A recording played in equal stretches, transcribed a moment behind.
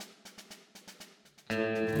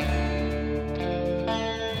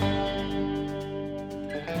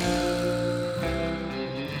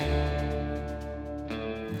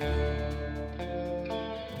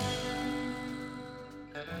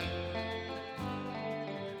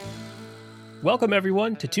Welcome,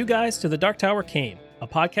 everyone, to Two Guys to the Dark Tower Came, a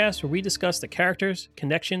podcast where we discuss the characters,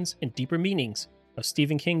 connections, and deeper meanings of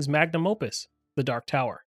Stephen King's magnum opus, The Dark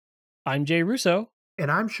Tower. I'm Jay Russo.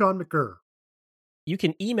 And I'm Sean McGurr. You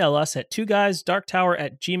can email us at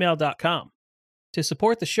twoguysdarktower@gmail.com. To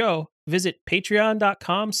support the show, visit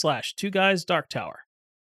patreon.com/twoguysdarktower.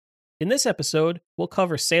 In this episode, we'll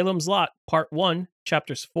cover Salem's Lot, Part 1,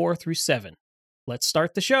 Chapters 4 through 7. Let's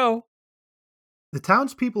start the show. The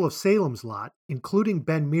townspeople of Salem's Lot, including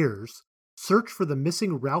Ben Mears, search for the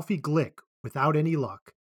missing Ralphie Glick without any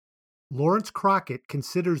luck. Lawrence Crockett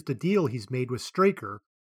considers the deal he's made with Straker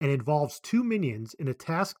and involves two minions in a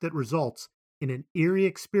task that results in an eerie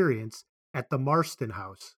experience at the Marston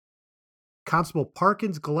House. Constable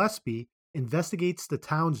Parkins Gillespie investigates the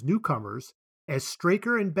town's newcomers as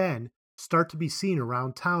Straker and Ben start to be seen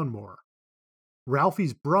around town more.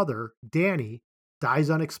 Ralphie's brother, Danny, dies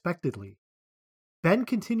unexpectedly. Ben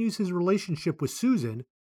continues his relationship with Susan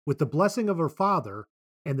with the blessing of her father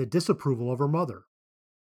and the disapproval of her mother.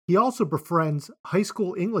 He also befriends high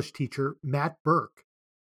school English teacher Matt Burke.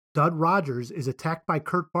 Dud Rogers is attacked by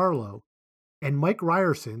Kurt Barlow, and Mike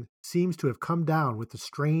Ryerson seems to have come down with a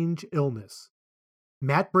strange illness.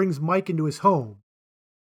 Matt brings Mike into his home,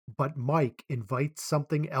 but Mike invites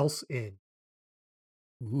something else in.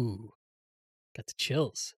 Ooh, got the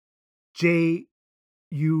chills. Jay,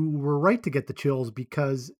 you were right to get the chills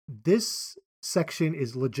because this section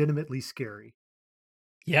is legitimately scary.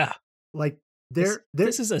 Yeah. Like this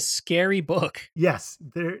is a scary book. Yes,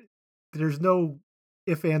 there's no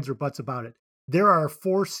ifs, ands, or buts about it. There are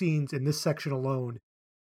 4 scenes in this section alone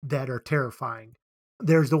that are terrifying.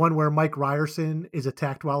 There's the one where Mike Ryerson is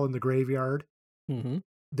attacked while in the graveyard. Mm-hmm.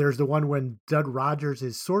 There's the one when Dud Rogers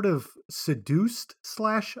is sort of seduced /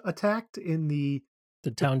 attacked in the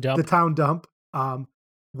town dump. The town dump.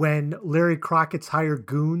 When Larry Crockett's hired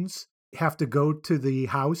goons have to go to the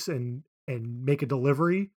house and make a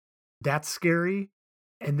delivery, that's scary.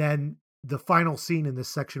 And then the final scene in this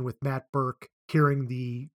section with Matt Burke hearing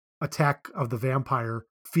the attack of the vampire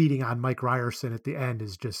feeding on Mike Ryerson at the end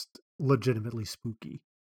is just legitimately spooky.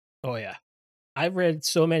 Oh, yeah. I've read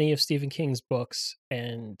so many of Stephen King's books,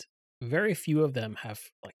 and very few of them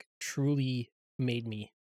have like truly made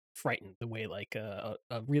me frightened the way like a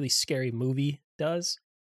really scary movie does.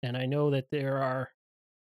 And I know that there are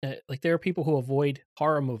people who avoid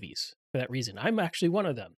horror movies for that reason. I'm actually one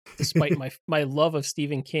of them, despite my love of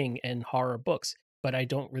Stephen King and horror books. But I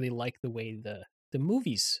don't really like the way the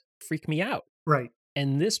movies freak me out. Right.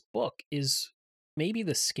 And this book is maybe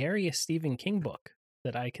the scariest Stephen King book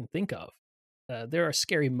that I can think of. There are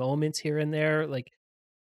scary moments here and there. Like,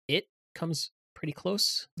 it comes pretty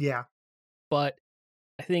close. Yeah. But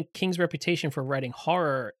I think King's reputation for writing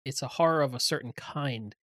horror, it's a horror of a certain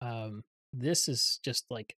kind. This is just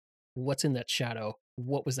like, what's in that shadow?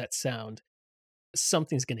 What was that sound?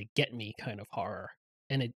 Something's going to get me kind of horror.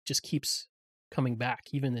 And it just keeps coming back,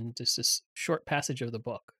 even in just this short passage of the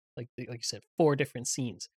book. Like you said, 4 different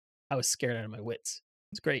scenes. I was scared out of my wits.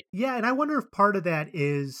 It's great. Yeah, and I wonder if part of that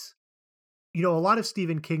is, a lot of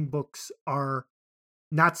Stephen King books are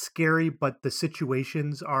not scary, but the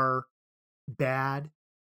situations are bad.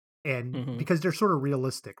 And because they're sort of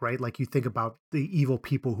realistic, right? Like you think about the evil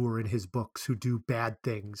people who are in his books who do bad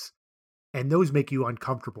things, and those make you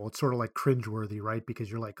uncomfortable. It's sort of like cringeworthy, right?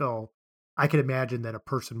 Because you're like, oh, I can imagine that a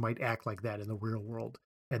person might act like that in the real world,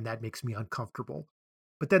 and that makes me uncomfortable.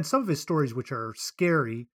 But then some of his stories, which are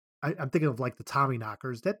scary, I'm thinking of like the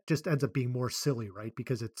Tommyknockers, that just ends up being more silly, right?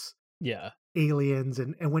 Because it's aliens,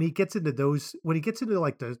 and when he gets into those, when he gets into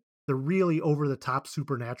like the really over the top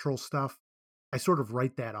supernatural stuff, I sort of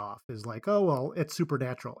write that off as like, oh, well, it's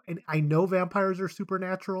supernatural. And I know vampires are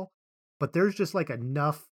supernatural, but there's just like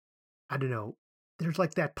enough, I don't know, there's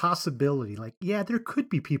like that possibility. Like, yeah, there could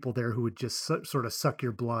be people there who would just sort of suck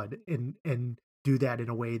your blood and do that in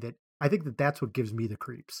a way that I think that that's what gives me the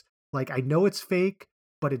creeps. Like, I know it's fake,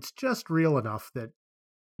 but it's just real enough that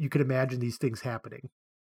you could imagine these things happening.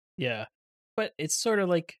 Yeah. But it's sort of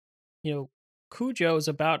like, Cujo is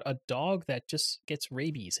about a dog that just gets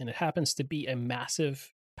rabies, and it happens to be a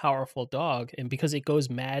massive, powerful dog. And because it goes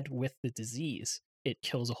mad with the disease, it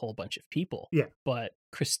kills a whole bunch of people. Yeah. But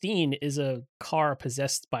Christine is a car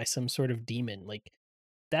possessed by some sort of demon. Like,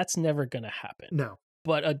 that's never going to happen. No.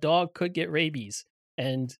 But a dog could get rabies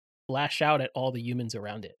and lash out at all the humans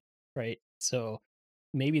around it, right? So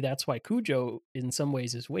maybe that's why Cujo, in some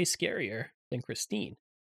ways, is way scarier than Christine.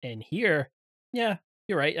 And here, yeah,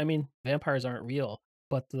 you're right. I mean, vampires aren't real,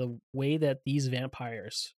 but the way that these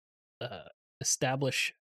vampires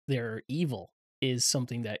establish their evil is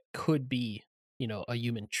something that could be, a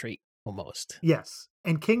human trait. almost. Yes.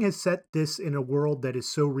 And King has set this in a world that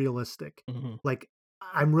is so realistic. Hmm. Like,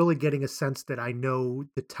 I'm really getting a sense that I know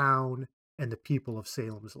the town and the people of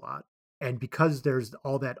Salem's Lot. And because there's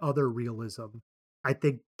all that other realism, I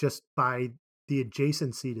think just by the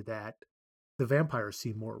adjacency to that, the vampires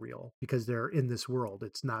seem more real because they're in this world.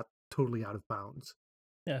 It's not totally out of bounds.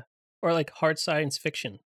 Yeah. Or like hard science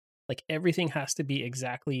fiction. Like everything has to be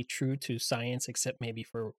exactly true to science except maybe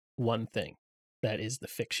for one thing. That is the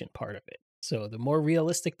fiction part of it. So the more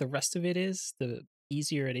realistic the rest of it is, the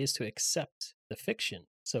easier it is to accept the fiction.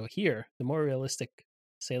 So here, the more realistic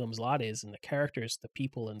Salem's Lot is and the characters, the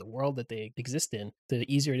people, and the world that they exist in, the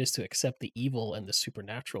easier it is to accept the evil and the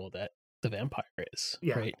supernatural that the vampire is,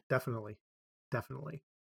 Yeah, right? definitely. Definitely.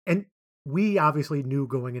 And we obviously knew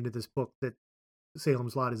going into this book that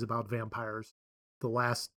Salem's Lot is about vampires. The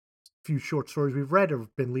last few short stories we've read have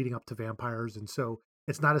been leading up to vampires, and so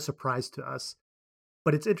it's not a surprise to us.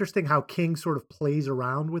 But it's interesting how King sort of plays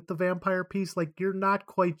around with the vampire piece. Like, you're not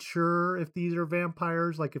quite sure if these are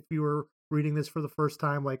vampires. Like, if you were reading this for the first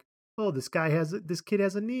time, like, oh, this kid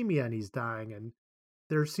has anemia and he's dying, and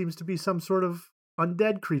there seems to be some sort of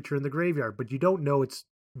undead creature in the graveyard, but you don't know it's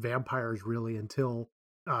vampires really until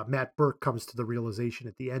Matt Burke comes to the realization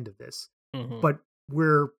at the end of this. Hmm. But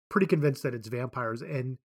we're pretty convinced that it's vampires,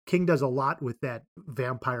 and King does a lot with that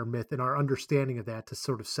vampire myth and our understanding of that to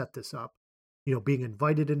sort of set this up. You know, being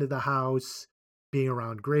invited into the house, being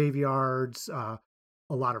around graveyards, a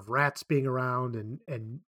lot of rats being around,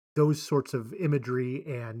 and those sorts of imagery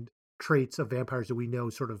and traits of vampires that we know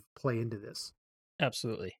sort of play into this.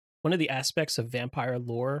 Absolutely. One of the aspects of vampire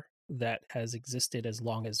lore that has existed as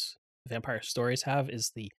long as vampire stories have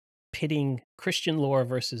is the pitting Christian lore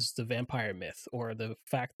versus the vampire myth, or the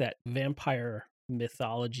fact that vampire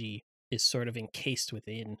mythology is sort of encased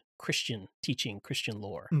within Christian teaching, Christian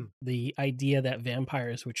lore. Mm, The idea that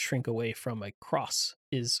vampires would shrink away from a cross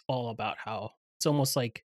is all about how it's almost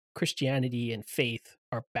like Christianity and faith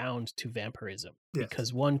are bound to vampirism yes.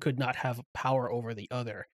 because one could not have power over the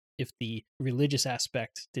other if the religious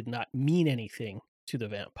aspect did not mean anything to the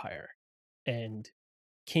vampire. And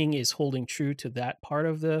King is holding true to that part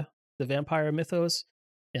of the vampire mythos,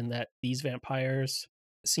 and that these vampires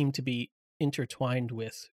seem to be intertwined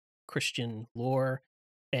with Christian lore.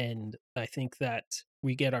 And I think that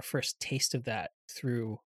we get our first taste of that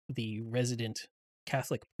through the resident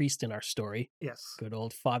Catholic priest in our story, Yes. good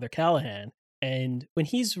old Father Callahan. And when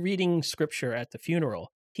he's reading scripture at the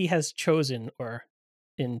funeral, he has chosen, or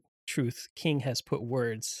in truth, King has put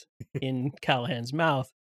words in Callahan's mouth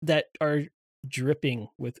that are dripping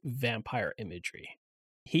with vampire imagery.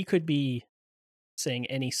 He could be saying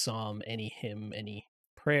any psalm, any hymn, any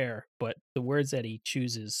prayer, but the words that he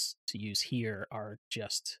chooses to use here are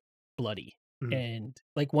just bloody. Mm, And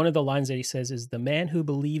like one of the lines that he says is, "The man who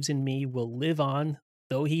believes in me will live on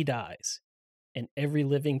though he dies, and every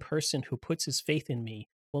living person who puts his faith in me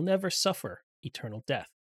will never suffer eternal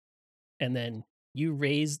death." And then, "You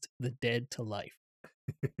raised the dead to life."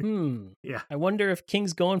 yeah. I wonder if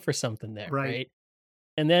King's going for something there, Right. right?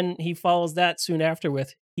 And then he follows that soon after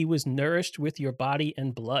with, "He was nourished with your body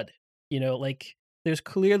and blood." Like there's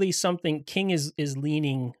clearly something. King is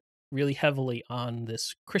leaning really heavily on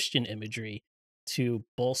this Christian imagery to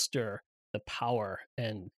bolster the power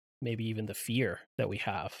and maybe even the fear that we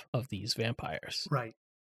have of these vampires. Right.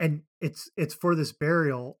 And it's for this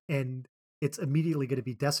burial, and it's immediately going to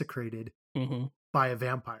be desecrated Hmm. by a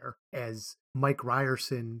vampire as Mike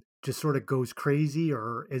Ryerson just sort of goes crazy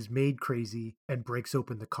or is made crazy and breaks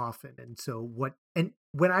open the coffin. And so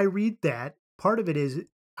when I read that, part of it is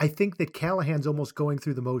I think that Callahan's almost going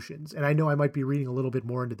through the motions. And I know I might be reading a little bit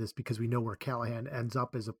more into this because we know where Callahan ends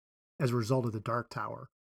up as a result of the Dark Tower.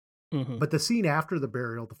 Hmm. But the scene after the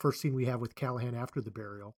burial, the first scene we have with Callahan after the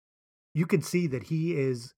burial, you can see that he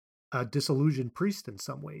is a disillusioned priest in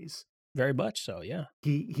some ways. Very much so, yeah.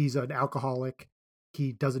 He's an alcoholic.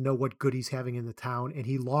 He doesn't know what good he's having in the town, and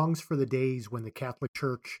he longs for the days when the Catholic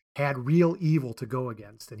Church had real evil to go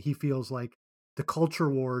against. And he feels like the culture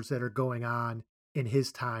wars that are going on in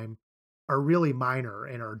his time are really minor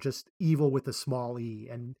and are just evil with a small e.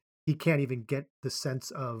 And he can't even get the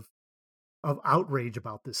sense of outrage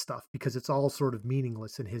about this stuff because it's all sort of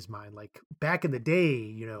meaningless in his mind. Like back in the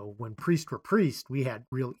day, when priests were priests, we had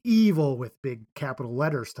real evil with big capital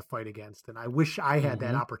letters to fight against. And I wish I had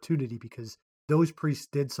that Hmm. opportunity because those priests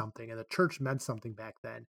did something and the church meant something back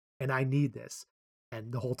then. And I need this.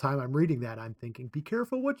 And the whole time I'm reading that, I'm thinking, be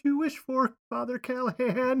careful what you wish for, Father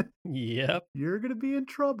Callahan. Yep. You're going to be in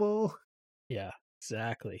trouble. Yeah,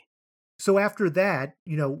 exactly. So after that,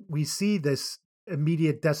 we see this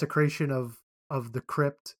immediate desecration of the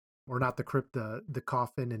crypt, or not the crypt, the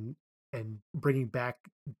coffin, and and bringing back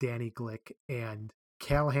Danny Glick. And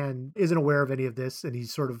Callahan isn't aware of any of this, and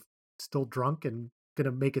he's sort of still drunk and going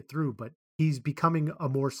to make it through, but he's becoming a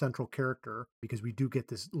more central character because we do get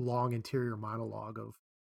this long interior monologue of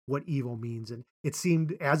what evil means. And it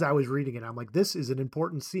seemed, as I was reading it, I'm like, this is an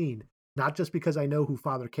important scene, not just because I know who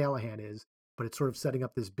Father Callahan is, but it's sort of setting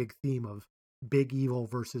up this big theme of big evil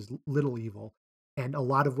versus little evil. And a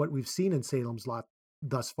lot of what we've seen in Salem's Lot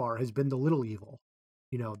thus far has been the little evil.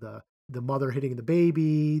 You know, the mother hitting the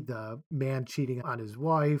baby, the man cheating on his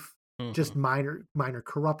wife, just minor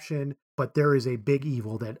corruption. But there is a big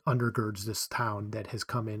evil that undergirds this town that has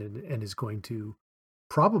come in and is going to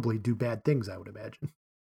probably do bad things, I would imagine.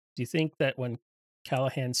 Do you think that when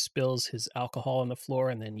Callahan spills his alcohol on the floor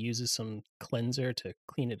and then uses some cleanser to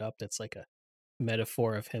clean it up, that's like a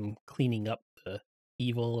metaphor of him cleaning up the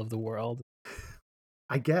evil of the world?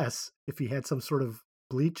 I guess if he had some sort of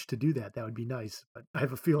bleach to do that, that would be nice. But I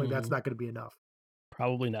have a feeling that's not going to be enough.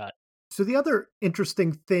 Probably not. So the other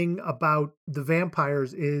interesting thing about the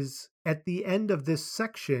vampires is at the end of this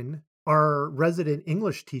section, our resident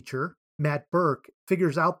English teacher, Matt Burke,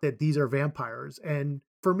 figures out that these are vampires. And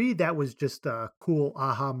for me, that was just a cool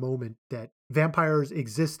aha moment that vampires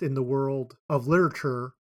exist in the world of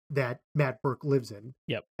literature that Matt Burke lives in.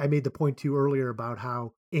 Yep. I made the point to you earlier about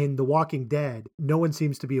how in The Walking Dead, no one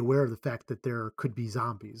seems to be aware of the fact that there could be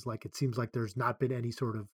zombies. Like it seems like there's not been any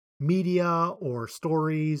sort of media or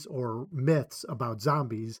stories or myths about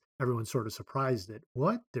zombies. Everyone's sort of surprised at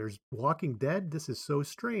what? There's Walking Dead? This is so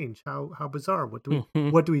strange. How bizarre. What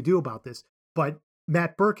do we do about this? But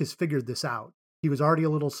Matt Burke has figured this out. He was already a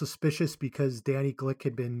little suspicious because Danny Glick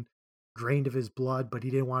had been drained of his blood, but he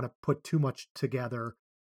didn't want to put too much together.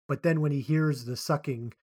 But then when he hears the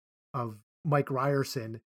sucking of Mike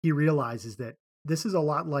Ryerson, he realizes that this is a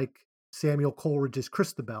lot like Samuel Coleridge's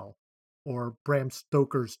Christabel or Bram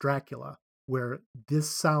Stoker's Dracula, where this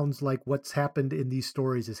sounds like what's happened in these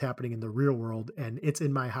stories is happening in the real world, and it's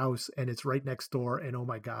in my house and it's right next door, and oh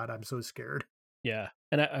my God, I'm so scared. Yeah.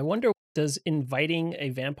 And I wonder, does inviting a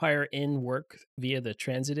vampire in work via the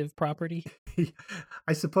transitive property?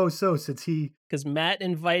 I suppose so, since because Matt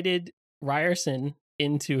invited Ryerson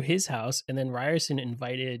into his house, and then Ryerson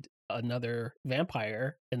invited another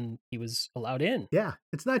vampire, and he was allowed in. Yeah,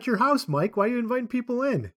 it's not your house, Mike. Why are you inviting people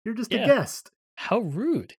in? You're just a guest. How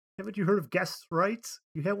rude. Haven't you heard of guest rights?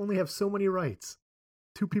 You only have so many rights.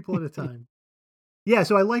 2 people at a time. Yeah,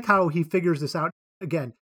 so I like how he figures this out.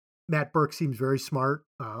 Again, Matt Burke seems very smart.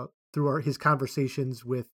 Through his conversations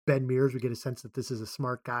with Ben Mears, we get a sense that this is a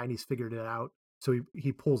smart guy and he's figured it out. So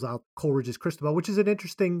he pulls out Coleridge's Christabel, which is an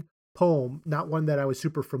interesting poem, not one that I was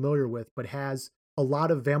super familiar with, but has a lot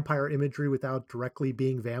of vampire imagery without directly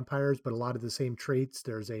being vampires, but a lot of the same traits.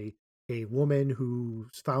 There's a woman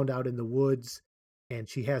who's found out in the woods and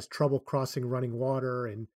she has trouble crossing running water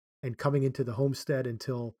and coming into the homestead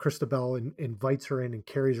until Christabel invites her in and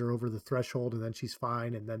carries her over the threshold, and then she's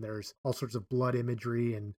fine. And then there's all sorts of blood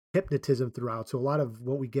imagery and hypnotism throughout. So a lot of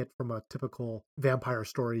what we get from a typical vampire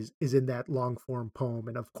stories is in that long form poem.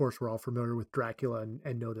 And of course, we're all familiar with Dracula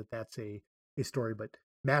and know that that's a story. But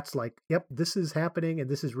Matt's like, yep, this is happening and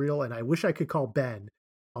this is real. And I wish I could call Ben,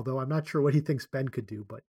 although I'm not sure what he thinks Ben could do,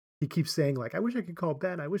 but he keeps saying like, I wish I could call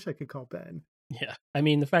Ben. I wish I could call Ben. Yeah. I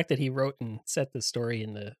mean, the fact that he wrote and set the story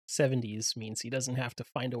in the 70s means he doesn't have to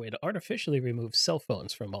find a way to artificially remove cell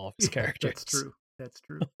phones from all of his characters. That's true. That's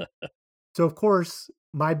true. So, of course,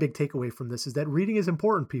 my big takeaway from this is that reading is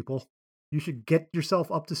important, people. You should get yourself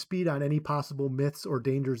up to speed on any possible myths or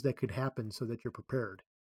dangers that could happen so that you're prepared.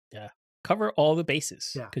 Yeah. Cover all the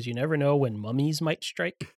bases. Yeah. Because you never know when mummies might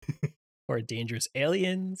strike or dangerous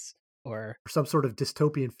aliens or some sort of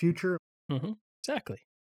dystopian future. Exactly.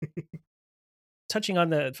 Touching on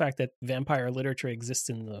the fact that vampire literature exists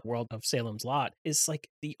in the world of Salem's Lot is like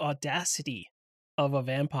the audacity of a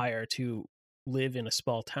vampire to live in a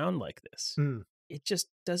small town like this. It just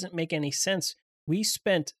doesn't make any sense. We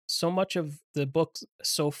spent so much of the book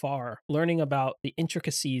so far learning about the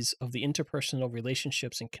intricacies of the interpersonal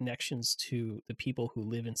relationships and connections to the people who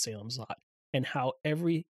live in Salem's Lot and how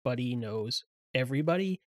everybody knows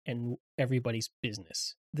everybody and everybody's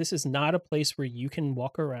business. This is not a place where you can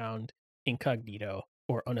walk around incognito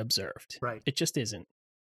or unobserved. Right. It just isn't.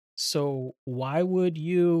 So why would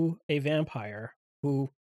you, a vampire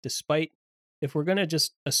who, despite, if we're going to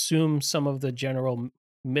just assume some of the general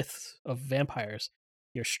myths of vampires,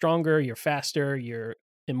 you're stronger, you're faster, you're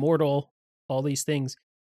immortal, all these things,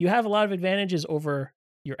 you have a lot of advantages over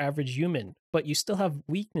your average human, but you still have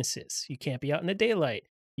weaknesses. You can't be out in the daylight.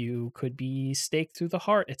 You could be staked through the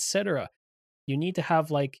heart, etc. You need to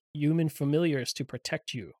have like human familiars to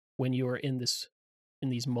protect you when you are in this in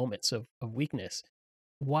these moments of weakness.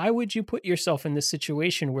 Why would you put yourself in this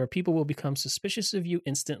situation where people will become suspicious of you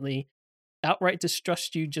instantly, outright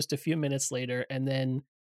distrust you just a few minutes later, and then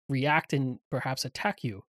react and perhaps attack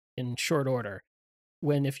you in short order?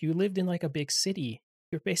 When if you lived in like a big city,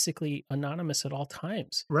 you're basically anonymous at all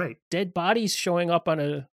times. Right. Dead bodies showing up on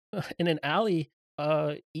a in an alley,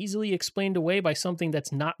 easily explained away by something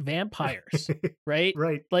that's not vampires, right?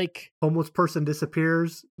 Right. Like Homeless person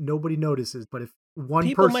disappears, nobody notices. But if one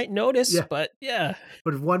people person, might notice, yeah, but yeah.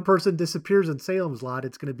 but if one person disappears in Salem's Lot,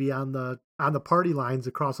 it's going to be on the party lines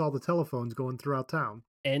across all the telephones going throughout town.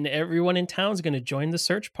 And everyone in town's going to join the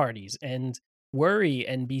search parties and worry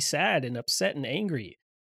and be sad and upset and angry.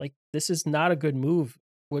 Like this is not a good move.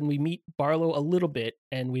 When we meet Barlow a little bit,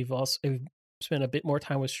 and we've also spent a bit more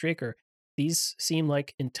time with Straker, these seem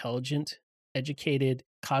like intelligent, educated,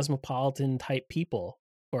 cosmopolitan type people,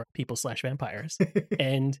 or people slash vampires,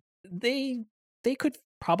 and they could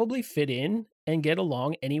probably fit in and get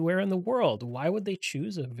along anywhere in the world. Why would they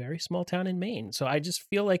choose a very small town in Maine? So I just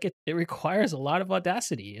feel like it requires a lot of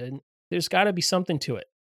audacity, and there's got to be something to it.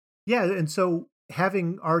 Yeah, and so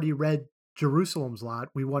having already read Jerusalem's Lot,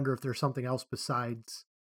 we wonder if there's something else besides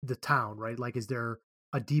the town, right? Like, is there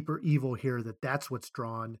a deeper evil here that's what's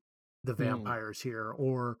drawn the Hmm. vampires here?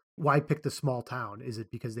 Or why pick the small town? Is it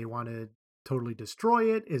because they want to totally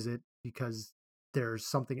destroy it? Is it because there's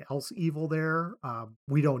something else evil there?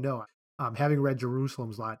 We don't know. Having read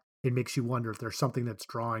Jerusalem's Lot, it makes you wonder if there's something that's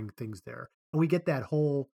drawing things there. And we get that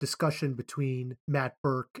whole discussion between Matt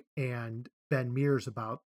Burke and Ben Mears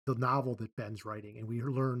about the novel that Ben's writing, and we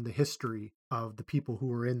learn the history of the people who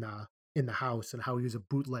were in the house and how he was a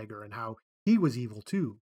bootlegger and how he was evil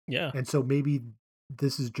too. Yeah. And so maybe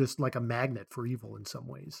this is just like a magnet for evil in some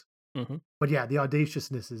ways. Hmm. But yeah, the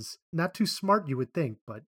audaciousness is not too smart, you would think,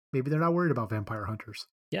 but maybe they're not worried about vampire hunters.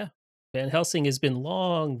 Yeah. Van Helsing has been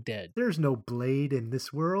long dead. There's no Blade in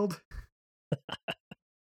this world.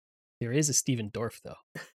 There is a Steven Dorff, though.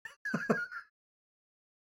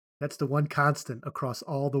 That's the one constant across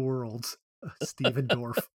all the worlds. Stephen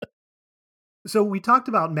Dorff. So we talked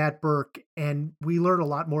about Matt Burke, and we learn a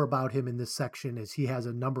lot more about him in this section as he has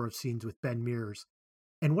a number of scenes with Ben Mears.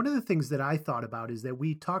 And one of the things that I thought about is that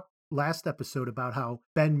we talked last episode about how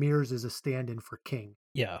Ben Mears is a stand-in for King.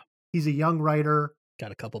 Yeah. He's a young writer.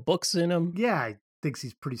 Got a couple books in him. Yeah, thinks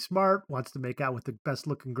he's pretty smart, wants to make out with the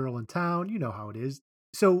best-looking girl in town. You know how it is.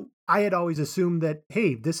 So I had always assumed that,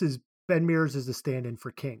 hey, this is Ben Mears as a stand-in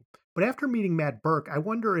for King. But after meeting Matt Burke, I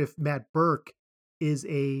wonder if Matt Burke is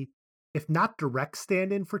if not direct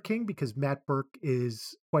stand-in for King, because Matt Burke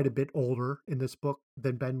is quite a bit older in this book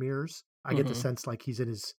than Ben Mears. I get the Hmm. sense like he's in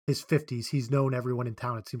his 50s. He's known everyone in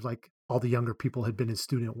town. It seems like all the younger people had been his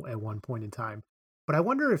student at one point in time. But I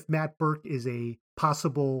wonder if Matt Burke is a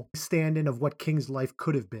possible stand-in of what King's life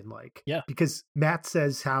could have been like. Yeah. Because Matt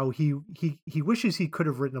says how he wishes he could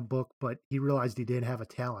have written a book, but he realized he didn't have a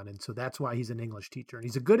talent, and so that's why he's an English teacher. And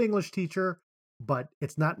he's a good English teacher, but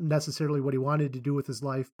it's not necessarily what he wanted to do with his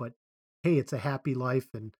life. But hey, it's a happy life,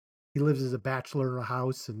 and he lives as a bachelor in a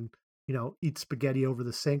house, and eats spaghetti over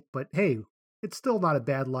the sink. But hey, it's still not a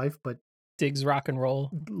bad life. But Digs rock and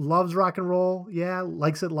roll. loves rock and roll. Yeah,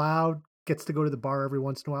 likes it loud. Gets to go to the bar every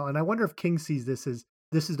once in a while. And I wonder if King sees this as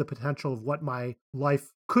this is the potential of what my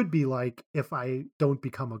life could be like if I don't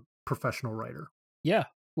become a professional writer. Yeah.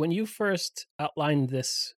 When you first outlined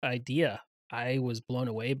this idea, I was blown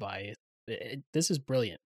away by it. This is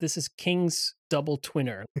brilliant. This is King's double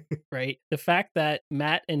twinner, right? The fact that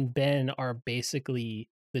Matt and Ben are basically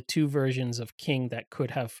the two versions of King that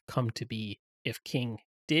could have come to be if King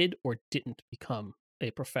did or didn't become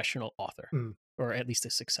a professional author, Mm, or at least a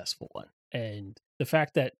successful one. And the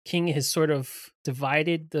fact that King has sort of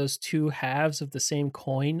divided those two halves of the same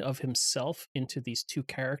coin of himself into these two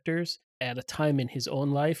characters at a time in his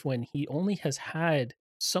own life when he only has had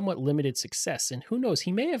somewhat limited success. And who knows,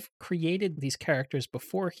 he may have created these characters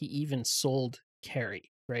before he even sold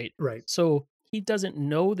Carrie, right? right. So he doesn't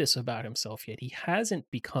know this about himself yet. He hasn't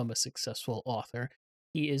become a successful author.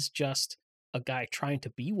 He is just a guy trying to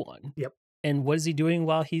be one. Yep. And what is he doing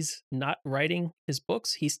while he's not writing his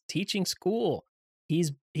books? He's teaching school. He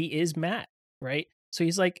is Matt, right? So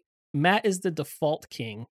he's like, Matt is the default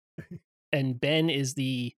king and Ben is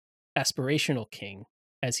the aspirational king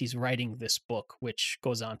as he's writing this book, which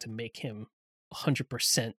goes on to make him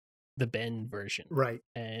 100% the Ben version. Right.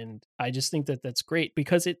 And I just think that that's great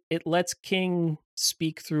because it lets King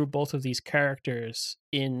speak through both of these characters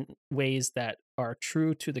in ways that are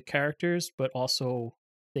true to the characters, but also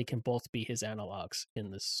they can both be his analogs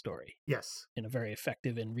in this story Yes. in a very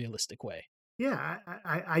effective and realistic way. Yeah,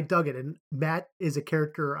 I dug it. And Matt is a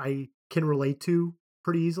character I can relate to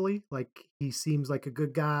pretty easily. Like, he seems like a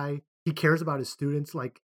good guy. He cares about his students.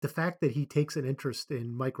 Like, the fact that he takes an interest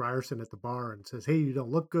in Mike Ryerson at the bar and says, "Hey, you don't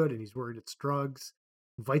look good," and he's worried it's drugs,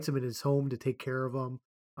 invites him in his home to take care of him.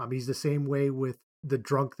 He's the same way with the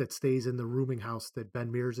drunk that stays in the rooming house that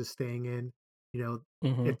Ben Mears is staying in. You know,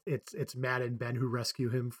 Hmm. it's Matt and Ben who rescue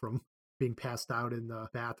him from being passed out in the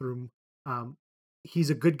bathroom. Um, he's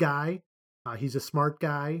a good guy. He's a smart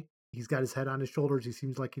guy. He's got his head on his shoulders. He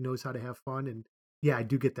seems like he knows how to have fun. And yeah, I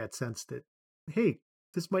do get that sense that, hey,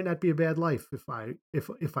 this might not be a bad life if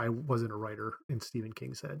I wasn't a writer in Stephen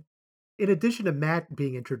King's head. In addition to Matt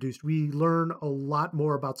being introduced, we learn a lot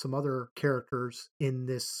more about some other characters in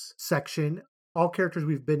this section. All characters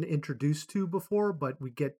we've been introduced to before, but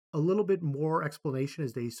we get a little bit more explanation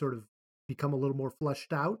as they sort of become a little more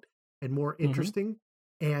fleshed out and more Hmm. interesting.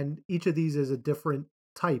 And each of these is a different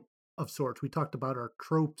type of sorts. We talked about our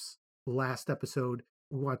tropes last episode.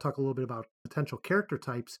 We want to talk a little bit about potential character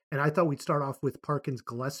types. And I thought we'd start off with Parkins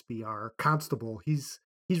Gillespie, our constable. He's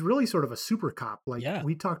really sort of a super cop. Like, Yeah.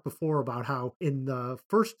 we talked before about how in the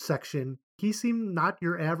first section, he seemed not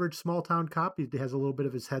your average small town cop. He has a little bit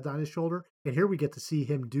of his head on his shoulder. And here we get to see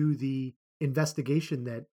him do the investigation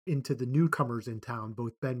that into the newcomers in town,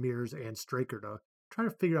 both Ben Mears and Straker, to try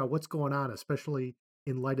to figure out what's going on, especially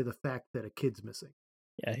in light of the fact that a kid's missing.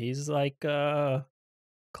 Yeah. He's like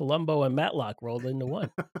Columbo and Matlock rolled into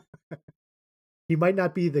one. He might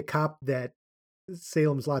not be the cop that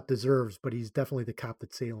Salem's Lot deserves, but he's definitely the cop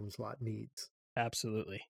that Salem's Lot needs.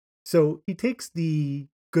 Absolutely. So he takes the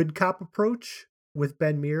good cop approach with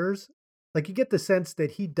Ben Mears. Like, you get the sense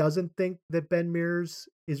that he doesn't think that Ben Mears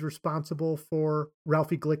is responsible for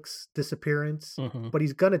Ralphie Glick's disappearance, Hmm. but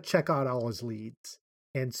he's going to check out all his leads.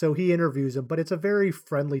 And so he interviews him, but it's a very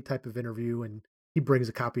friendly type of interview. And he brings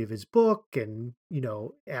a copy of his book and,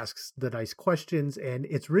 asks the nice questions. And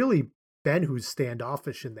it's really Ben who's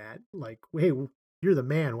standoffish in that. Like, hey, you're the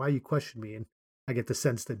man. Why you question me? And I get the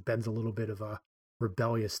sense that Ben's a little bit of a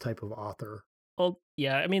rebellious type of author. Well,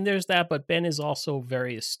 yeah, I mean, there's that, but Ben is also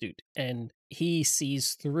very astute, and he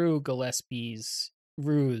sees through Gillespie's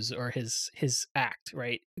ruse or his act.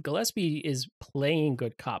 Right, Gillespie is playing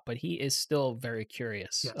good cop, but he is still very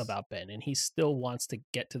curious Yes. about Ben, and he still wants to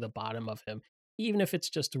get to the bottom of him, even if it's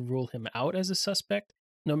just to rule him out as a suspect.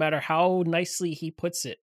 No matter how nicely he puts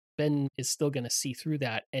it, Ben is still going to see through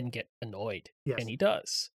that and get annoyed, and Yes. he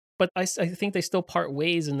does. But I think they still part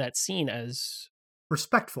ways in that scene as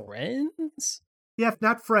Respectful. friends. Yeah, if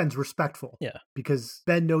not friends, respectful. Yeah. Because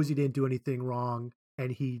Ben knows he didn't do anything wrong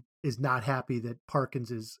and he is not happy that Parkins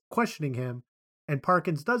is questioning him. And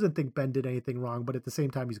Parkins doesn't think Ben did anything wrong, but at the same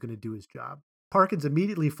time, he's going to do his job. Parkins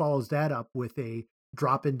immediately follows that up with a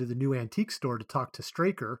drop into the new antique store to talk to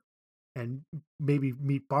Straker and maybe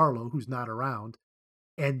meet Barlow, who's not around.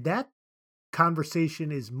 And that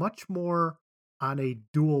conversation is much more on a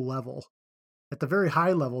dual level. At the very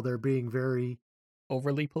high level, they're being very,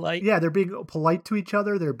 Overly polite? yeah, they're being polite to each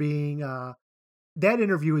other. They're being, that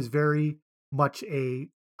interview is very much a,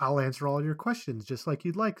 "I'll answer all your questions just like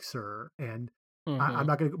you'd like, sir." And I'm Mhm.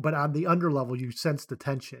 not going to, but on the under level, you sense the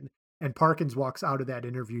tension. And Parkins walks out of that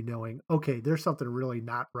interview knowing, okay, there's something really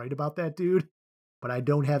not right about that dude, but I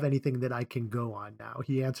don't have anything that I can go on now.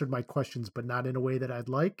 He answered my questions, but not in a way that I'd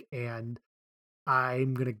like. And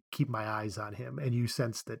I'm going to keep my eyes on him. And you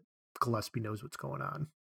sense that Gillespie knows what's going on.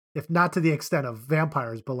 If not to the extent of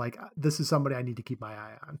vampires, but like, this is somebody I need to keep my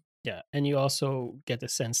eye on. Yeah, and you also get the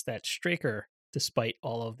sense that Straker, despite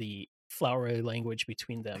all of the flowery language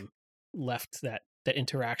between them, left that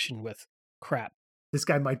interaction with crap. This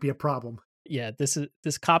guy might be a problem. Yeah, this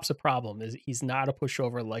cop's a problem. Is he's not a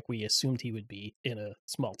pushover like we assumed he would be in a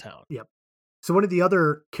small town. Yep. So one of the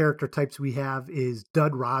other character types we have is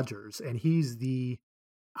Dud Rogers, and he's the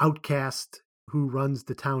outcast who runs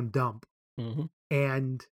the town dump. Hmm.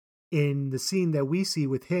 And in the scene that we see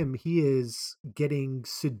with him, he is getting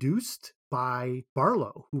seduced by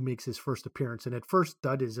Barlow, who makes his first appearance. And at first,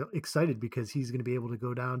 Dud is excited because he's going to be able to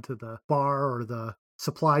go down to the bar or the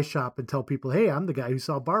supply shop and tell people, hey, I'm the guy who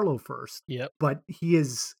saw Barlow first. Yep. But he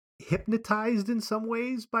is hypnotized in some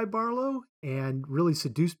ways by Barlow and really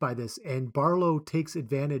seduced by this. And Barlow takes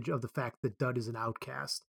advantage of the fact that Dud is an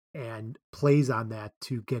outcast and plays on that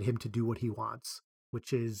to get him to do what he wants,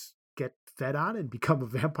 which is get fed on and become a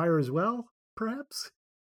vampire as well, perhaps.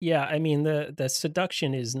 Yeah, I mean the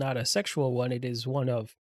seduction is not a sexual one, it is one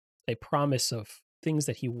of a promise of things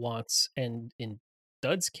that he wants, and in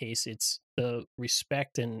Dud's case it's the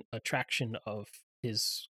respect and attraction of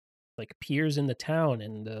his like peers in the town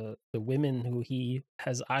and the women who he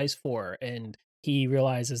has eyes for, and he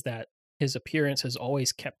realizes that his appearance has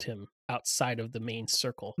always kept him outside of the main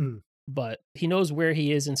circle. Mm. but he knows where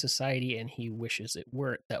he is in society and he wishes it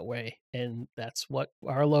weren't that way. And that's what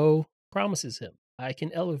Arlo promises him. I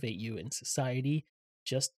can elevate you in society.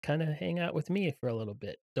 Just kind of hang out with me for a little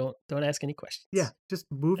bit. Don't ask any Yeah, questions. just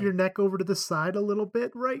move Yeah. your neck over to the side a little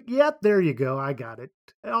bit, right? Yep, there you go. I got it.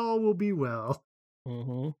 All will be well.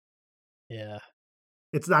 Mm-hmm. Yeah.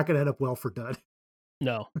 It's not going to end up well for Dud.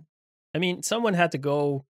 No. I mean, someone had to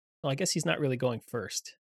go. Well, I guess he's not really going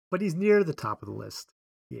first. But he's near the top of the list.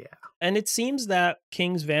 Yeah. And it seems that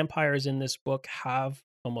King's vampires in this book have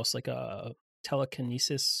almost like a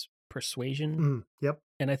telekinesis persuasion. Yep.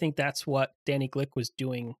 And I think that's what Danny Glick was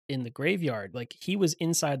doing in the graveyard. Like he was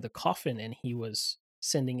inside the coffin and he was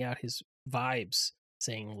sending out his vibes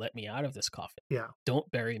saying, "Let me out of this coffin. Yeah.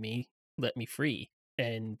 Don't bury me. Let me free."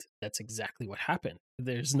 And that's exactly what happened.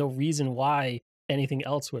 There's no reason why anything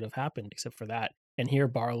else would have happened except for that. And here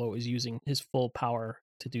Barlow is using his full power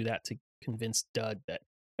to do that, to convince Dud that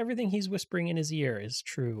everything he's whispering in his ear is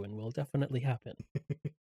true and will definitely happen.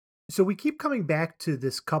 So we keep coming back to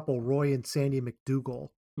this couple, Roy and Sandy McDougal.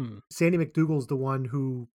 Hmm. Sandy McDougal's the one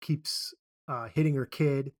who keeps hitting her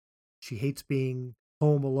kid. She hates being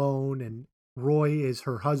home alone. And Roy is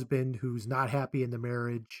her husband who's not happy in the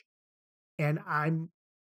marriage. And I'm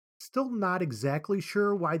still not exactly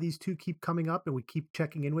sure why these two keep coming up and we keep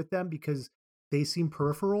checking in with them because they seem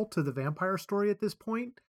peripheral to the vampire story at this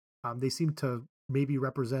point. They seem to maybe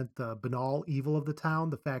represent the banal evil of the town,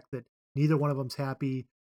 the fact that neither one of them's happy.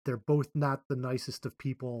 They're both not the nicest of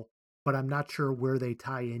people, but I'm not sure where they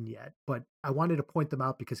tie in yet. But I wanted to point them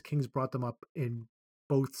out because King's brought them up in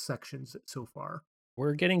both sections so far.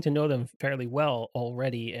 We're getting to know them fairly well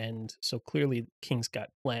already, and so clearly King's got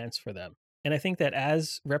plans for them. And I think that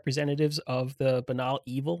as representatives of the banal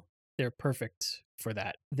evil, they're perfect for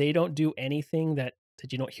that. They don't do anything that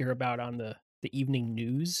you don't hear about on the evening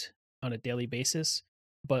news on a daily basis,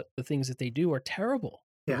 but the things that they do are terrible.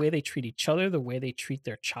 The Yeah. way they treat each other, the way they treat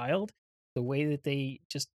their child, the way that they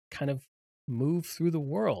just kind of move through the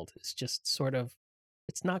world is just sort of,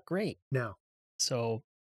 it's not great. No. So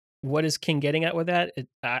what is King getting at with that?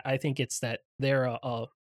 I think it's that they're a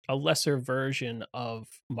lesser version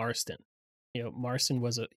of Marston. You know, Marston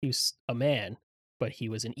he was a man, but he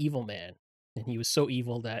was an evil man, and he was so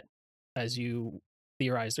evil that, as you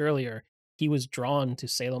theorized earlier, he was drawn to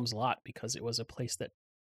Salem's Lot because it was a place that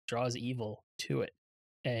draws evil to it.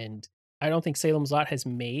 And I don't think Salem's Lot has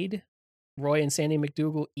made Roy and Sandy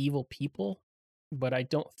McDougal evil people, but I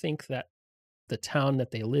don't think that the town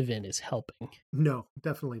that they live in is helping. No,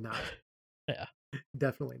 definitely not. Yeah.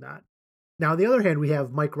 Definitely not. Now, on the other hand, we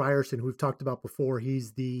have Mike Ryerson, who we've talked about before.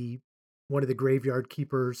 He's one of the graveyard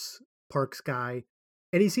keepers, Parks guy,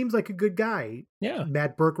 and he seems like a good guy. Yeah.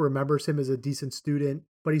 Matt Burke remembers him as a decent student,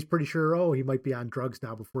 but he's pretty sure, he might be on drugs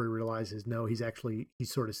now before he realizes, no, he's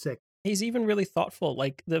sort of sick. He's even really thoughtful.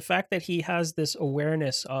 Like the fact that he has this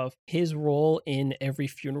awareness of his role in every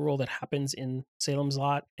funeral that happens in Salem's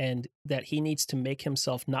Lot, and that he needs to make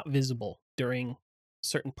himself not visible during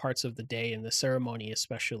certain parts of the day and the ceremony,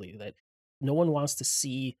 especially, that no one wants to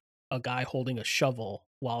see a guy holding a shovel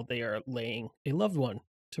while they are laying a loved one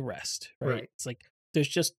to rest. Right. It's like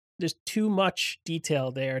there's too much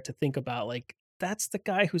detail there to think about. Like that's the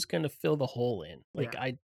guy who's going to fill the hole in. Like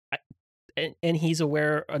Yeah. and he's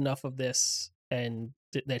aware enough of this, and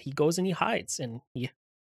that he goes and he hides and he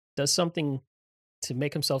does something to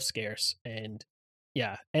make himself scarce. And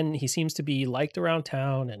yeah, and he seems to be liked around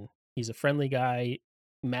town, and he's a friendly guy.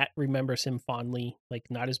 Matt remembers him fondly, like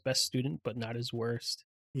not his best student, but not his worst.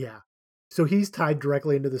 Yeah. So he's tied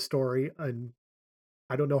directly into the story, and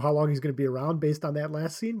I don't know how long he's going to be around based on that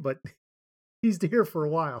last scene, but he's here for a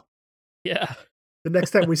while. Yeah. The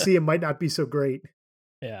next time we see him might not be so great.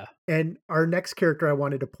 Yeah. And our next character I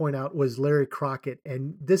wanted to point out was Larry Crockett.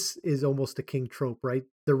 And this is almost a King trope, right?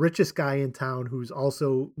 The richest guy in town who's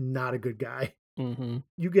also not a good guy. Mm-hmm.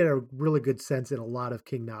 You get a really good sense in a lot of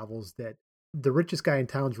King novels that the richest guy in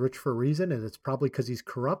town's rich for a reason, and it's probably because he's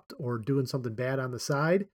corrupt or doing something bad on the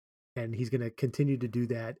side. And he's going to continue to do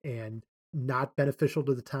that, and not beneficial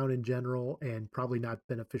to the town in general, and probably not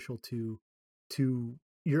beneficial to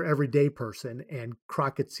your everyday person. And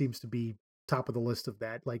Crockett seems to be top of the list of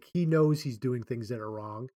that. Like he knows he's doing things that are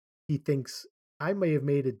wrong. He thinks I may have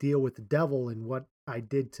made a deal with the devil in what I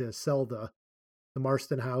did to sell the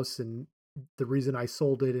Marston house, and the reason I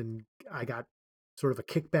sold it, and I got sort of a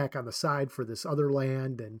kickback on the side for this other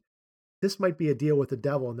land, and this might be a deal with the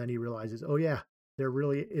devil. And then he realizes, oh yeah, it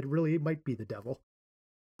really might be the devil.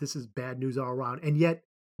 This is bad news all around. And yet,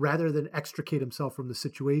 rather than extricate himself from the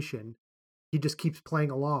situation, he just keeps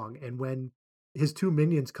playing along. And when his two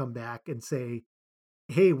minions come back and say,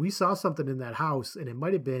 hey, we saw something in that house, and it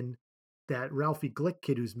might have been that Ralphie Glick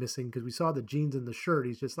kid who's missing because we saw the jeans and the shirt.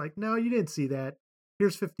 He's just like, no, you didn't see that.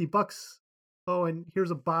 Here's $50. Oh, and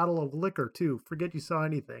here's a bottle of liquor too. Forget you saw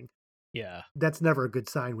anything. Yeah. That's never a good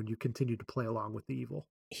sign when you continue to play along with the evil.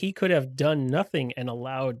 He could have done nothing and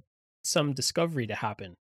allowed some discovery to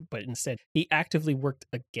happen, but instead he actively worked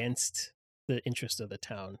against the interest of the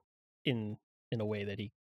town in a way that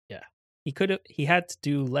he had to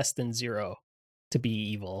do less than zero to be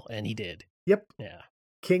evil, and he did. Yep. Yeah.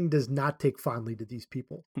 King does not take fondly to these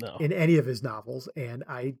people in any of his novels, and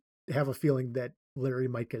I have a feeling that Larry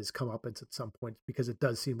might get his comeuppance at some point because it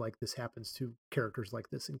does seem like this happens to characters like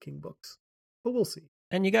this in King books. But we'll see.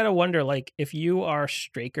 And you got to wonder, like, if you are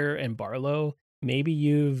Straker and Barlow, maybe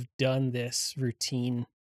you've done this routine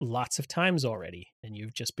lots of times already, and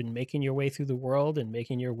you've just been making your way through the world and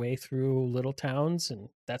making your way through little towns, and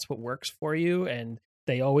that's what works for you. And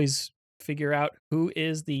they always figure out who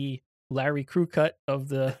is the Larry Crewcut of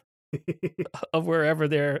the of wherever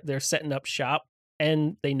they're setting up shop,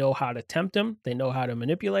 and they know how to tempt him, they know how to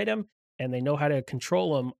manipulate him, and they know how to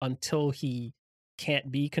control him until he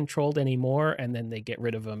can't be controlled anymore, and then they get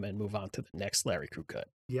rid of him and move on to the next Larry Crewcut.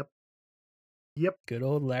 Yep. Good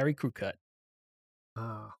old Larry Crewcut.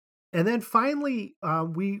 And then finally,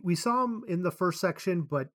 we saw him in the first section,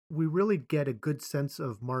 but we really get a good sense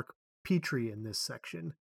of Mark Petrie in this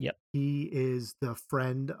section. Yep. He is the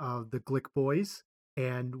friend of the Glick boys,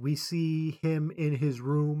 and we see him in his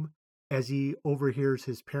room as he overhears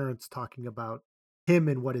his parents talking about him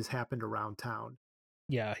and what has happened around town.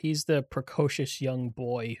 Yeah, he's the precocious young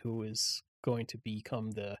boy who is going to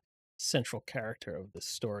become the central character of the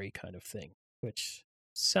story, kind of thing, which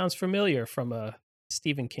sounds familiar from a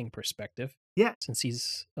Stephen King perspective. Yeah. Since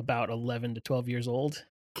he's about 11 to 12 years old.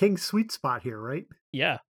 King's sweet spot here, right?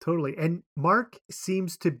 Yeah. Totally. And Mark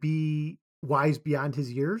seems to be wise beyond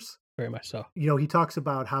his years. Very much so. You know, he talks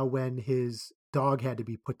about how when his dog had to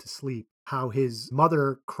be put to sleep, how his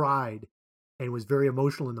mother cried and was very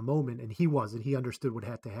emotional in the moment, and he wasn't. He understood what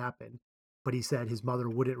had to happen. But he said his mother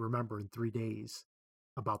wouldn't remember in 3 days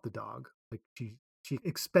about the dog. Like she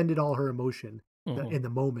expended all her emotion in the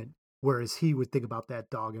moment, whereas he would think about that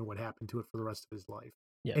dog and what happened to it for the rest of his life.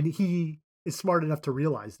 Yeah. And he is smart enough to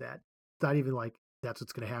realize that. It's not even like that's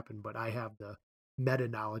what's going to happen, but I have the meta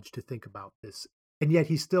knowledge to think about this. And yet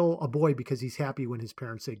he's still a boy because he's happy when his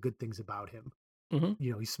parents say good things about him. Mm-hmm.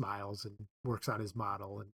 You know, he smiles and works on his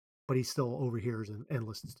model, but he still overhears and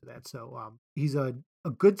listens to that. So he's a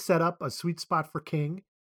good setup, a sweet spot for King.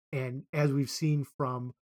 And as we've seen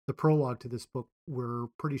from the prologue to this book, we're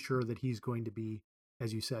pretty sure that he's going to be,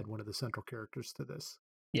 as you said, one of the central characters to this.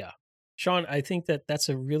 Yeah. Sean, I think that that's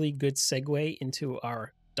a really good segue into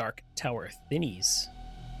our Dark Tower Thinnies.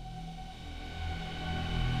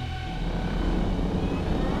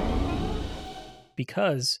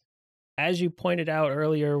 Because, as you pointed out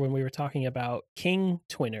earlier when we were talking about King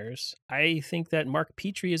twinners, I think that Mark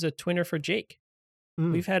Petrie is a twinner for Jake.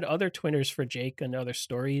 We've had other twinners for Jake and other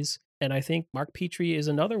stories, and I think Mark Petrie is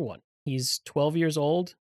another one. He's 12 years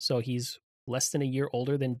old, so he's less than a year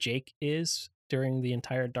older than Jake is during the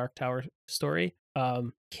entire Dark Tower story.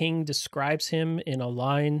 King describes him in a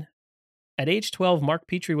line. At age 12, Mark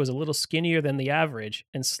Petrie was a little skinnier than the average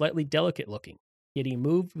and slightly delicate looking, yet he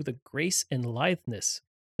moved with a grace and litheness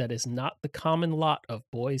that is not the common lot of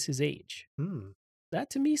boys his age. That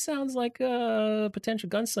to me sounds like a potential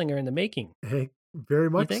gunslinger in the making. Hey, very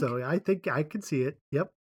much so. I think I can see it.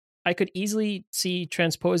 Yep. I could easily see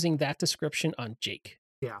transposing that description on Jake.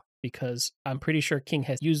 Yeah. Because I'm pretty sure King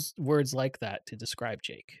has used words like that to describe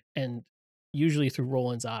Jake. And usually through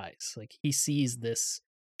Roland's eyes. Like he sees this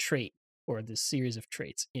trait or this series of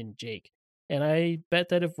traits in Jake. And I bet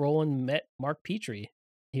that if Roland met Mark Petrie,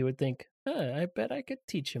 he would think, I bet I could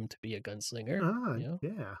teach him to be a gunslinger.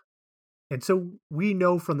 Yeah. And so we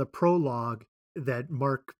know from the prologue that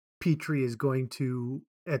Mark Petrie is going to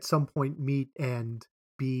at some point meet and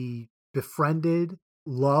be befriended,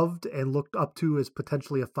 loved, and looked up to as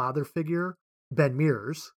potentially a father figure, Ben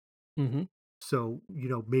Mears. Mm-hmm. So,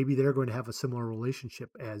 maybe they're going to have a similar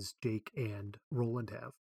relationship as Jake and Roland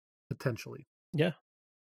have, potentially. Yeah.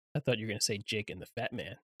 I thought you were going to say Jake and the Fat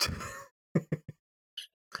Man.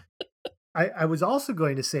 I was also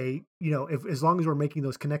going to say, if as long as we're making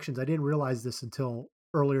those connections, I didn't realize this until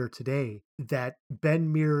earlier today, that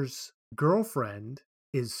Ben Mears' girlfriend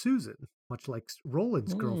is Susan, much like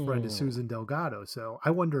Roland's girlfriend is Susan Delgado. So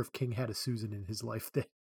I wonder if King had a Susan in his life that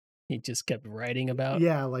he just kept writing about.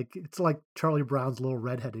 Yeah, it's like Charlie Brown's little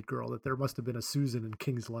redheaded girl, that there must have been a Susan in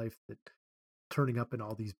King's life that turning up in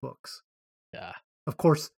all these books. Yeah. Of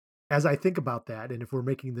course, as I think about that, and if we're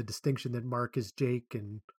making the distinction that Mark is Jake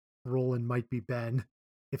and Roland might be Ben,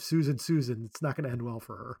 if Susan, it's not going to end well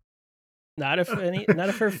for her. Not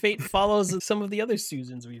if her fate follows some of the other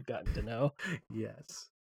Susans we've gotten to know. Yes.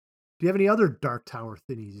 Do you have any other Dark Tower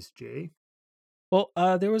thingies, Jay? Well,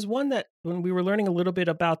 there was one that when we were learning a little bit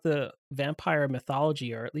about the vampire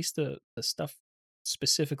mythology, or at least the stuff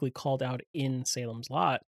specifically called out in Salem's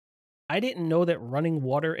Lot, I didn't know that running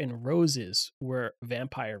water and roses were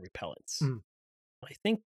vampire repellents. Mm. I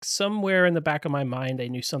think somewhere in the back of my mind, I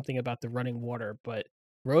knew something about the running water, but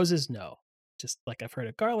roses, no. Just like I've heard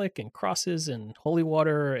of garlic and crosses and holy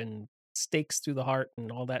water and stakes through the heart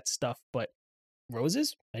and all that stuff, but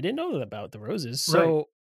roses? I didn't know about the roses. Right. So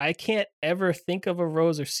I can't ever think of a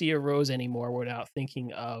rose or see a rose anymore without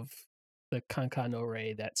thinking of the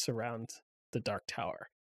Kankanore that surround the Dark Tower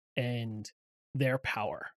and their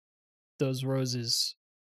power. Those roses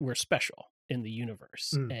were special in the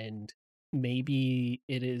universe, Mm. and maybe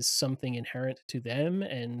it is something inherent to them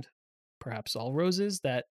and perhaps all roses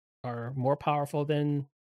that are more powerful than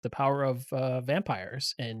the power of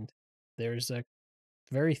vampires. And there's a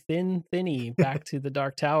very thinny back to the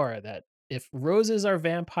Dark Tower that if roses are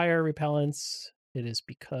vampire repellents, it is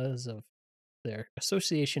because of their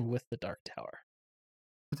association with the Dark Tower.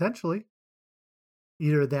 Potentially.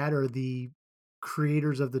 Either that or the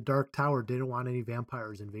creators of the Dark Tower didn't want any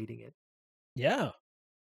vampires invading it. Yeah.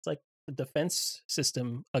 It's like the defense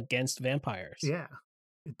system against vampires. Yeah.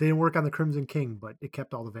 It didn't work on the Crimson King, but it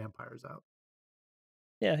kept all the vampires out.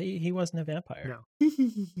 Yeah, he wasn't a vampire. No.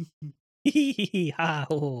 Hee hee hee ha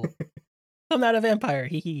ho. I'm not a vampire.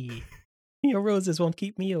 Hee hee. Your roses won't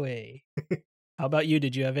keep me away. How about you?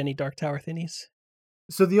 Did you have any Dark Tower thingies?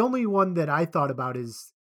 So the only one that I thought about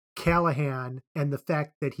is Callahan and the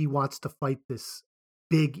fact that he wants to fight this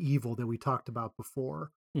big evil that we talked about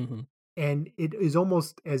before. Mm-hmm. And it is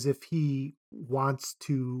almost as if he wants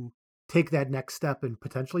to take that next step and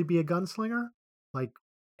potentially be a gunslinger, like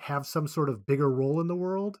have some sort of bigger role in the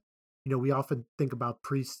world. You know, we often think about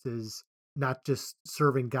priests as not just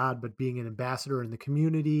serving God, but being an ambassador in the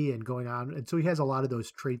community and going on. And so he has a lot of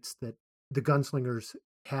those traits that the gunslingers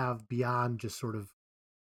have beyond just sort of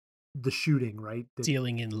the shooting, right?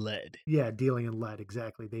 Dealing in lead. Yeah, dealing in lead,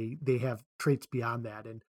 exactly. They have traits beyond that.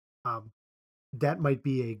 And that might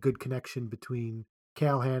be a good connection between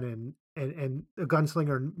Callahan and a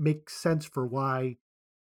gunslinger, and makes sense for why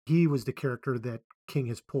he was the character that King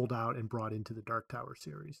has pulled out and brought into the Dark Tower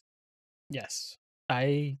series. Yes.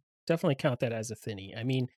 I definitely count that as a thinny. I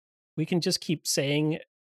mean, we can just keep saying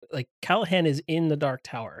like Callahan is in the Dark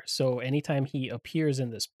Tower. So anytime he appears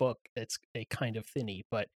in this book, it's a kind of thinny.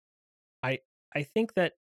 But I I think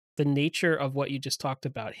that the nature of what you just talked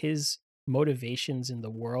about, his motivations in the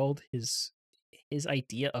world, his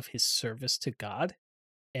idea of his service to God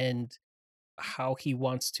and how he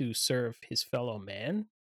wants to serve his fellow man,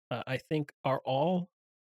 I think are all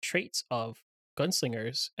traits of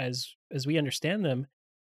gunslingers as we understand them.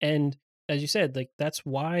 And as you said, like that's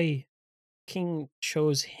why King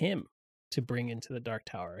chose him to bring into the Dark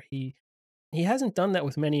Tower. He hasn't done that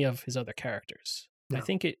with many of his other characters. No. I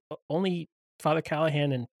think it only Father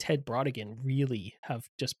Callahan and Ted Brodigan really have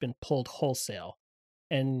just been pulled wholesale.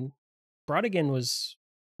 And Brodigan was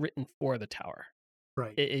written for the tower.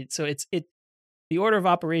 Right. So the order of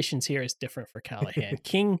operations here is different for Callahan.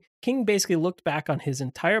 King basically looked back on his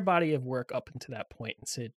entire body of work up until that point and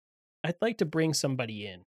said, I'd like to bring somebody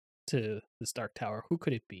in to this Dark Tower. Who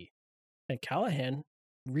could it be? And Callahan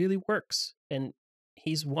really works. And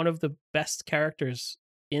he's one of the best characters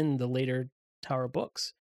in the later Tower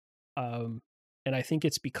books. And I think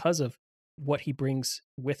it's because of what he brings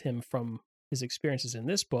with him from his experiences in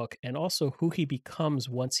this book, and also who he becomes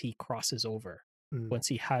once he crosses over, once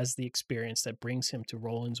he has the experience that brings him to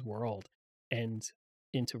Roland's world and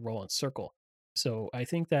into Roland's circle. So I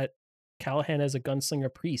think that Callahan as a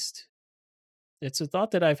gunslinger priest, it's a thought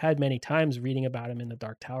that I've had many times reading about him in the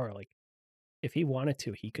Dark Tower. Like, if he wanted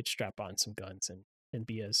to, he could strap on some guns and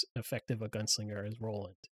be as effective a gunslinger as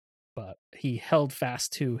Roland. But he held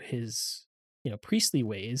fast to his, priestly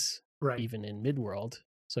ways, right, even in Midworld.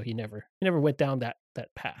 So he never went down that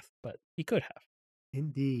path, but he could have.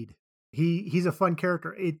 Indeed. He's a fun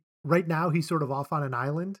character. Right now he's sort of off on an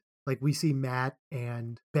island. Like we see Matt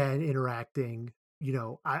and Ben interacting.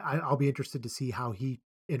 I'll be interested to see how he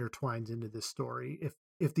intertwines into this story.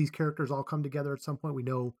 If these characters all come together at some point, we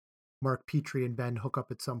know Mark Petrie and Ben hook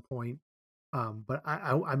up at some point. But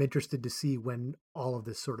I'm interested to see when all of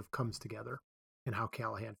this sort of comes together and how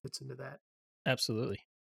Callahan fits into that. Absolutely.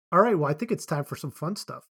 All right. Well, I think it's time for some fun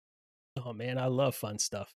stuff. Oh, man, I love fun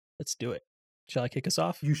stuff. Let's do it. Shall I kick us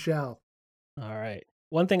off? You shall. All right.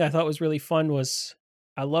 One thing I thought was really fun was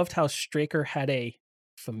I loved how Straker had a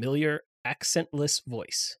familiar accentless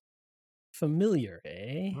voice. Familiar,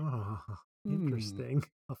 eh? Oh, Hmm. interesting.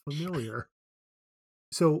 A familiar.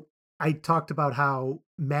 So I talked about how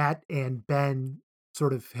Matt and Ben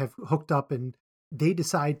sort of have hooked up and they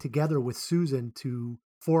decide together with Susan to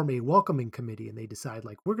form a welcoming committee. And they decide,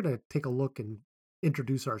 like, we're going to take a look and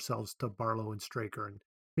introduce ourselves to Barlow and Straker and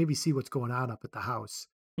maybe see what's going on up at the house.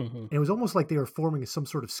 Hmm. And it was almost like they were forming some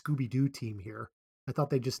sort of Scooby Doo team here. I thought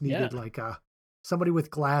they just Yeah. needed like somebody with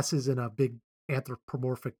glasses and a big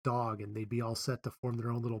anthropomorphic dog, and they'd be all set to form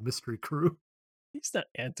their own little mystery crew. He's not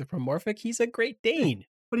anthropomorphic. He's a Great Dane.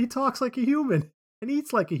 But he talks like a human and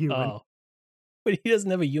eats like a human. Oh, but he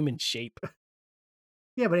doesn't have a human shape.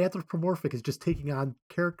 Yeah, but anthropomorphic is just taking on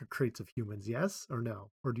character traits of humans, yes or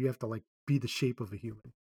no? Or do you have to like be the shape of a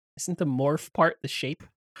human? Isn't the morph part the shape?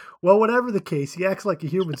 Well, whatever the case, he acts like a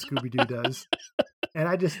human, Scooby Doo does. And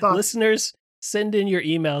I just thought, Listeners, send in your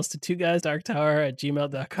emails to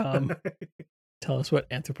twoguysdarktower@gmail.com. Tell us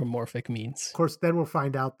what anthropomorphic means. of course, then we'll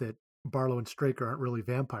find out that Barlow and Straker aren't really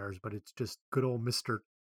vampires, but it's just good old Mr.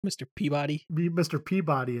 Peabody. Mr.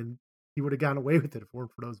 Peabody, and he would have gotten away with it if it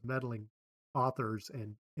weren't for those meddling authors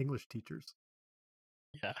and English teachers.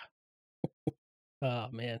 Yeah. Oh,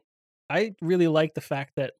 man. I really like the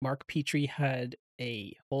fact that Mark Petrie had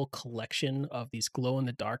a whole collection of these glow in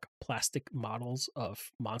the dark plastic models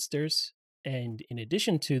of monsters. And in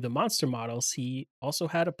addition to the monster models, he also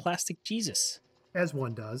had a plastic Jesus. As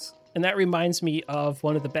one does. And that reminds me of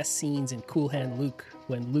one of the best scenes in Cool Hand Luke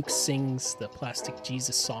when Luke sings the plastic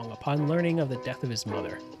Jesus song upon learning of the death of his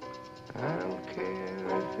mother. I don't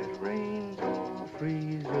care if it rains or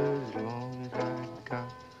freezes, as long as I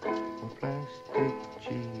got a plastic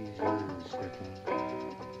Jesus sitting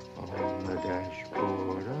on the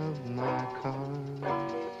dashboard of my car.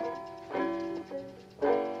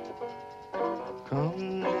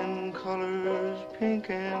 Comes in colors pink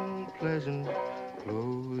and pleasant,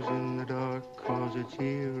 glows in the dark 'cause it's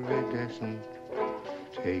iridescent.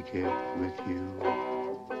 Take it with you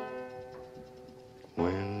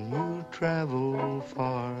when you travel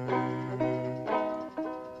far.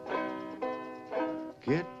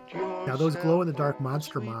 Get Now, those glow in the dark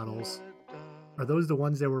monster models, are those the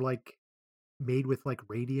ones that were like made with like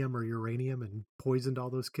radium or uranium and poisoned all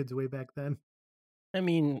those kids way back then? I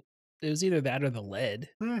mean, it was either that or the lead.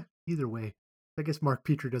 Either way. I guess Mark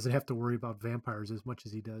Petrie doesn't have to worry about vampires as much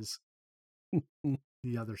as he does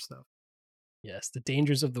the other stuff. Yes, the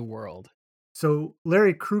dangers of the world. So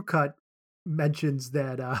Larry Crewcut mentions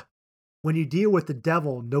that when you deal with the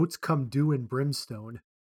devil, notes come due in brimstone.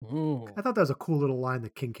 Ooh. I thought that was a cool little line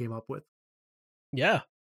that King came up with. Yeah,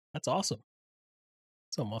 that's awesome.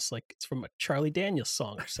 It's almost like it's from a Charlie Daniels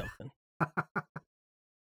song or something.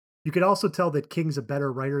 You could also tell that King's a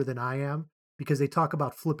better writer than I am because they talk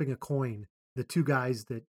about flipping a coin. The two guys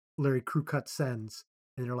that Larry Crewcut sends,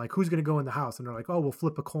 and they're like, "Who's going to go in the house?" And they're like, "Oh, we'll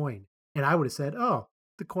flip a coin." And I would have said, "Oh,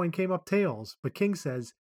 the coin came up tails." But King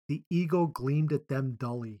says, "The eagle gleamed at them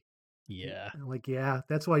dully." Yeah. I'm like, yeah,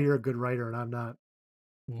 that's why you're a good writer and I'm not.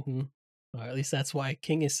 Mm-hmm. Or at least that's why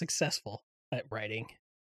King is successful at writing.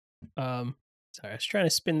 Sorry, I was trying to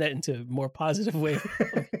spin that into a more positive way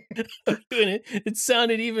of doing it. It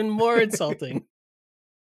sounded even more insulting.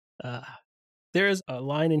 There is a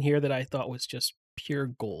line in here that I thought was just pure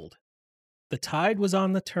gold. The tide was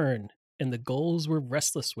on the turn, and the gulls were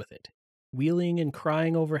restless with it, wheeling and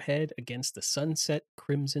crying overhead against the sunset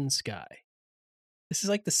crimson sky. This is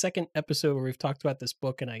like the second episode where we've talked about this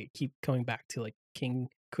book, and I keep coming back to like King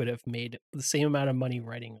could have made the same amount of money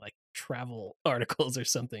writing like travel articles or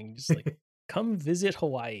something. Just like, come visit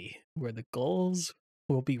Hawaii, where the gulls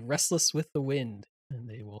will be restless with the wind and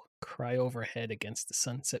they will cry overhead against the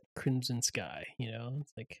sunset crimson sky. You know,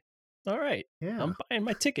 it's like, all right, Yeah, I'm buying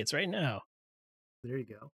my tickets right now. there you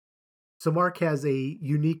go. So Mark has a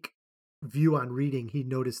unique view on reading. He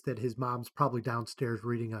noticed that his mom's probably downstairs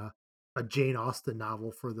reading a Jane Austen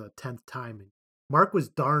novel for the 10th time. And Mark was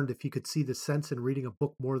darned if he could see the sense in reading a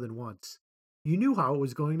book more than once. You knew how it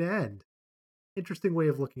was going to end. Interesting way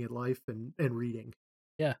of looking at life and reading.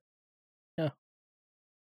 Yeah. Yeah.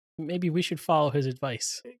 Maybe we should follow his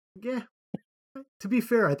advice. Yeah. To be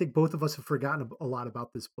fair, I think both of us have forgotten a lot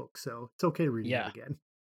about this book, so it's okay reading it again.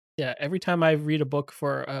 Yeah, every time I read a book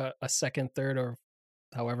for a second, third, or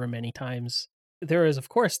however many times, there is, of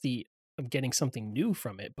course, I'm getting something new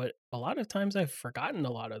from it, but a lot of times I've forgotten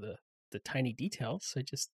a lot of the tiny details.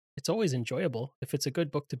 It's always enjoyable if it's a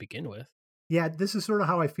good book to begin with. Yeah, this is sort of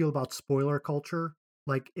how I feel about spoiler culture.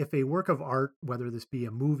 Like, if a work of art, whether this be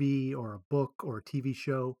a movie or a book or a TV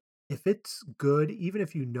show, if it's good, even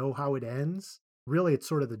if you know how it ends, really it's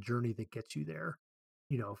sort of the journey that gets you there.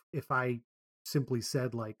 You know, if I simply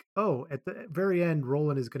said like, oh, at the very end,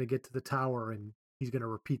 Roland is going to get to the tower and he's going to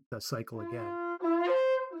repeat the cycle again.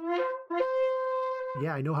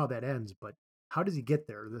 Yeah, I know how that ends, but how does he get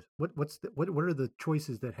there? What are the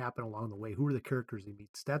choices that happen along the way? Who are the characters he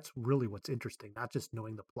meets? That's really what's interesting, not just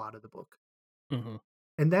knowing the plot of the book. Mm-hmm.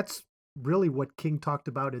 And that's really what King talked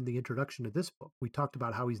about in the introduction to this book. We talked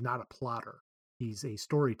about how he's not a plotter. He's a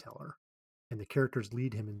storyteller, and the characters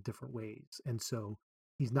lead him in different ways. And so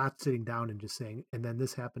he's not sitting down and just saying, and then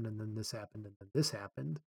this happened, and then this happened, and then this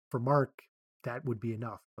happened. For Mark, that would be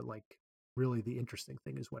enough. But like, really the interesting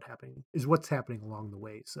thing is what's happening along the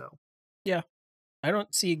way. So yeah, I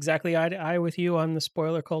don't see exactly eye to eye with you on the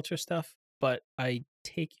spoiler culture stuff, but I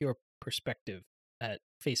take your perspective at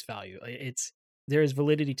face value. There is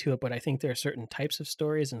validity to it, but I think there are certain types of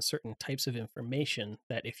stories and certain types of information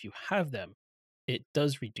that if you have them, it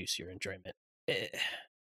does reduce your enjoyment.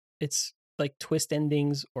 It's like twist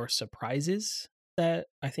endings or surprises that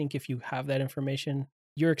I think if you have that information,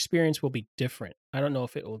 your experience will be different. I don't know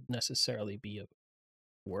if it will necessarily be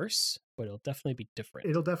worse, but it'll definitely be different.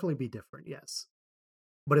 It'll definitely be different, yes.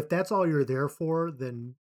 But if that's all you're there for,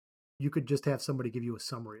 then you could just have somebody give you a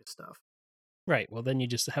summary of stuff. Right. Well, then you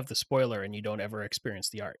just have the spoiler and you don't ever experience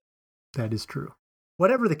the art. That is true.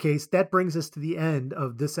 Whatever the case, that brings us to the end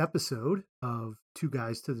of this episode of Two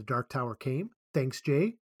Guys to the Dark Tower Came. Thanks,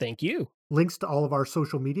 Jay. Thank you. Links to all of our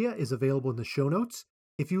social media is available in the show notes.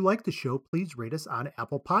 If you like the show, please rate us on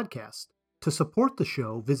Apple Podcasts. To support the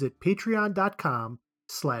show, visit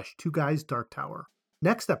patreon.com/Two Guys Dark Tower.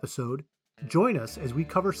 Next episode, join us as we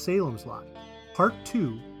cover Salem's Lot, Part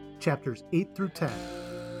 2, Chapters 8 through 10.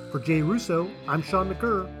 For Jay Russo, I'm Sean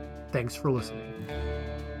McGurr. Thanks for listening.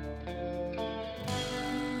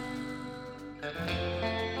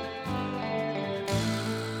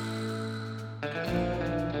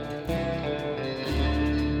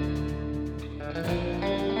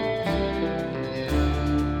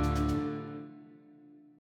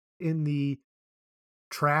 In the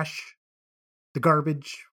trash, the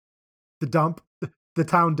garbage, the dump, the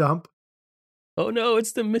town dump. Oh no,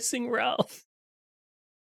 it's the missing Ralph.